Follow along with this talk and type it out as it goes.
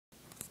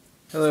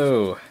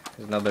Hello,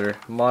 here's another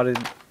modded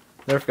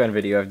Nerf gun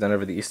video I've done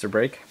over the Easter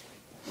break.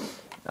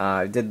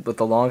 I did with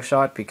the long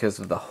shot because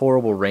of the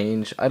horrible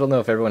range. I don't know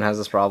if everyone has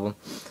this problem,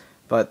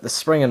 but the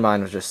spring in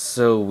mine was just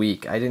so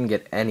weak. I didn't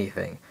get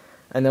anything.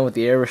 And then with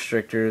the air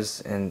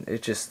restrictors, and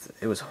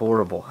it was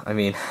horrible. I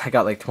mean, I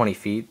got like 20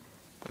 feet.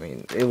 I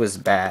mean, it was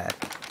bad.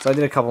 So I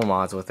did a couple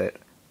mods with it,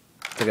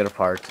 took it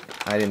apart.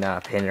 I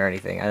didn't paint it or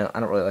anything. I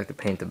don't really like to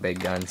paint the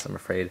big guns. I'm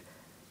afraid,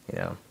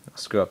 I'll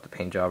screw up the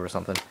paint job or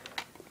something,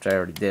 which I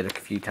already did a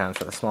few times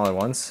for the smaller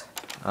ones.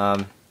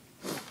 I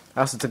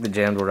also took the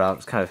jam door out. It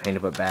was kind of a pain to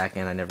put back,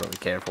 and I never really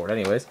cared for it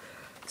anyways.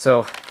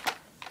 So,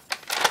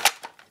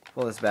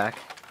 pull this back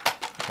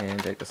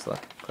and take this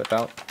clip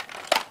out.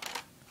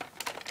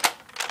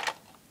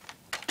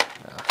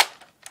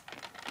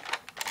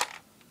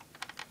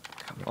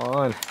 Come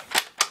on.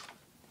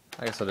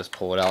 I guess I'll just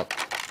pull it out.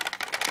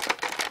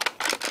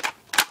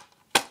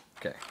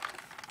 Okay.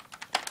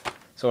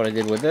 So what I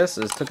did with this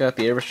is took out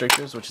the air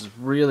restrictors, which is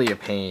really a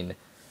pain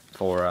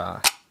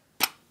for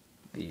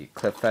the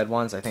clip-fed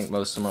ones. I think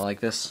most of them are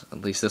like this.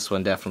 At least this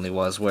one definitely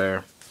was,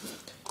 where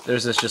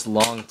there's this just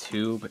long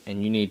tube,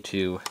 and you need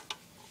to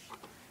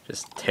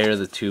just tear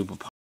the tube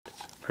apart,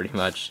 pretty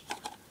much.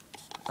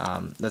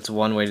 That's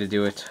one way to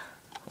do it.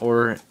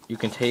 Or you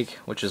can take,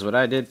 which is what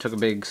I did, took a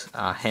big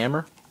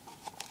hammer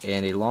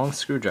and a long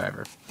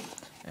screwdriver,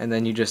 and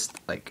then you just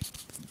like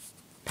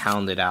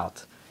pound it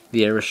out,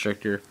 the air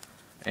restrictor,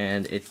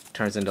 and it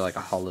turns into like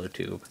a hollow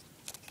tube.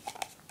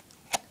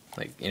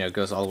 Like, it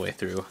goes all the way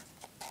through.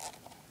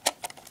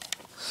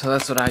 So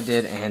that's what I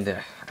did, and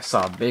I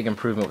saw a big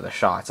improvement with the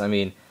shots. I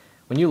mean,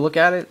 when you look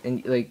at it,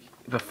 and like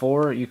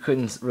before, you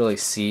couldn't really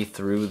see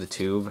through the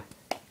tube,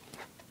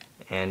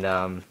 and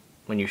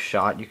when you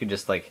shot, you could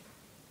just like,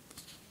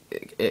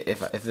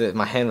 if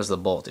my hand was the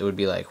bolt, it would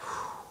be like,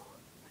 whew,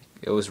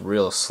 it was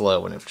real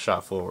slow when it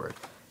shot forward.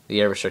 The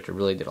air restrictor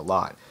really did a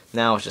lot.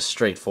 Now it's just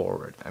straight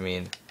forward. I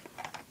mean,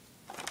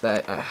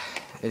 that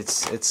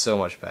it's so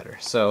much better.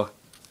 So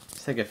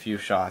let's take a few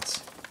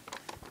shots.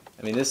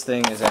 I mean, this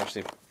thing is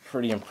actually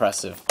pretty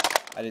impressive.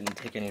 I didn't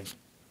take any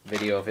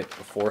video of it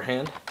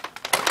beforehand,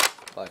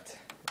 but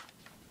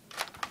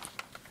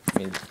I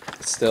mean,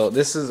 still,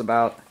 this is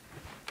about,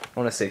 I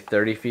want to say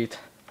 30 feet.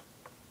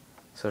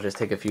 So just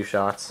take a few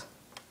shots.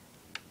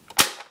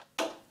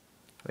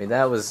 I mean,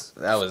 that was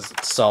a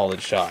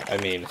solid shot. I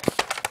mean,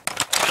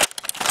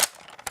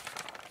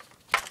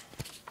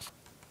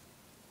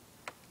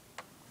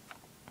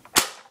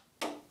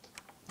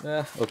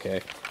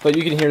 okay, but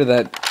you can hear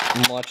that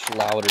much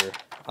louder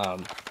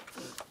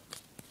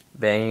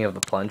banging of the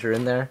plunger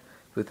in there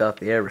without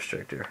the air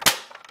restrictor.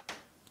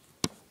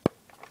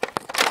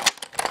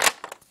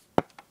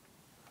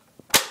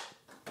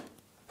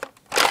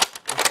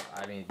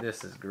 I mean,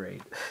 this is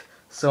great.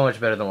 So much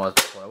better than what it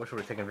was before. I wish we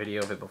would have taken a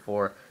video of it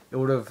before.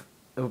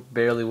 It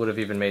barely would have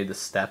even made the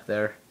step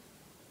there.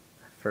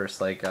 First,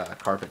 like,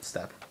 carpet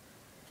step.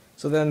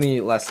 So then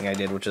the last thing I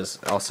did, which is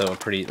also a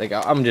pretty, like,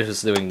 I'm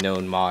just doing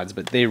known mods,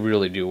 but they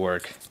really do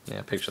work.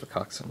 Yeah, picture the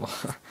cock symbol.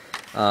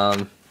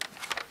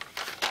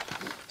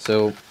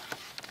 So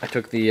I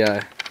took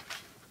the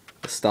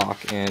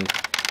stock and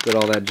did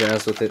all that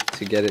jazz with it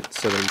to get it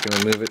so that you can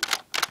remove it.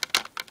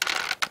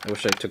 I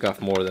wish I took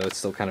off more, though. It's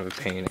still kind of a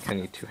pain. I kind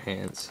of need two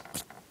hands.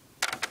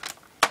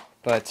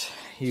 But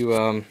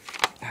you,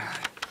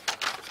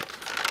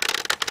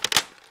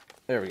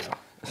 there we go.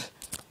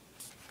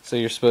 So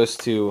you're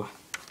supposed to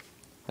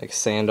like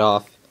sand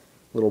off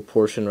a little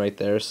portion right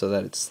there so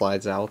that it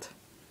slides out.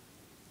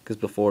 Because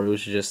before it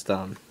was just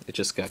it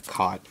just got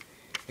caught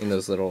in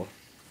those little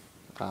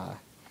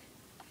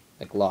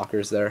like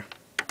lockers there.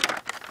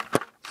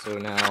 So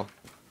now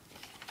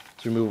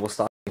it's removable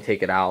stock. You can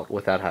take it out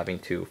without having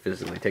to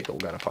physically take the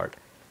gun apart.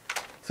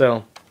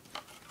 So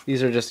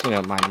these are just,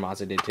 minor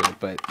mods I did to it,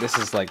 but this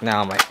is like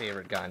now my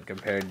favorite gun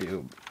compared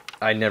to,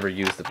 I never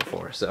used it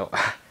before, so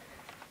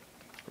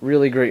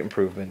really great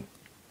improvement.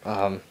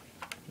 I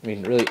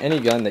mean, really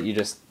any gun that you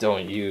just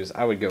don't use,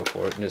 I would go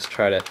for it and just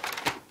try to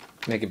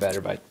make it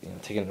better by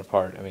taking it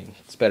apart. I mean,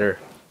 it's better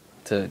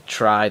to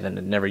try than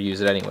to never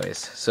use it anyways.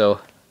 So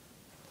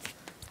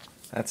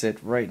that's it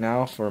right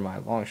now for my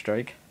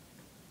Longstrike.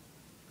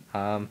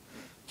 One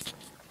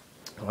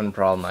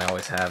problem I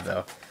always have,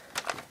 though,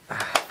 a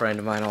friend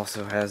of mine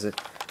also has it,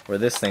 where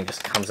this thing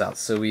just comes out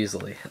so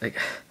easily. Like,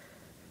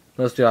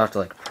 most people have to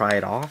like pry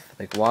it off.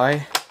 Like,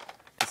 why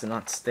does it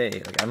not stay?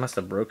 Like, I must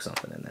have broke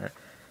something in there.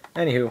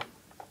 Anywho,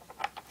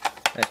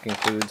 that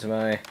concludes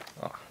my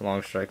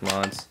Longstrike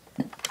mods.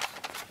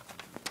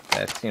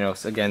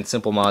 That's, again,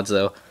 simple mods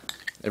though.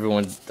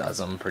 Everyone does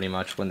them pretty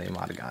much when they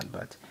mod a gun,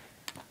 but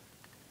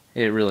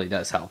it really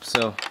does help.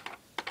 So,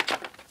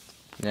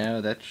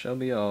 now that shall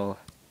be all.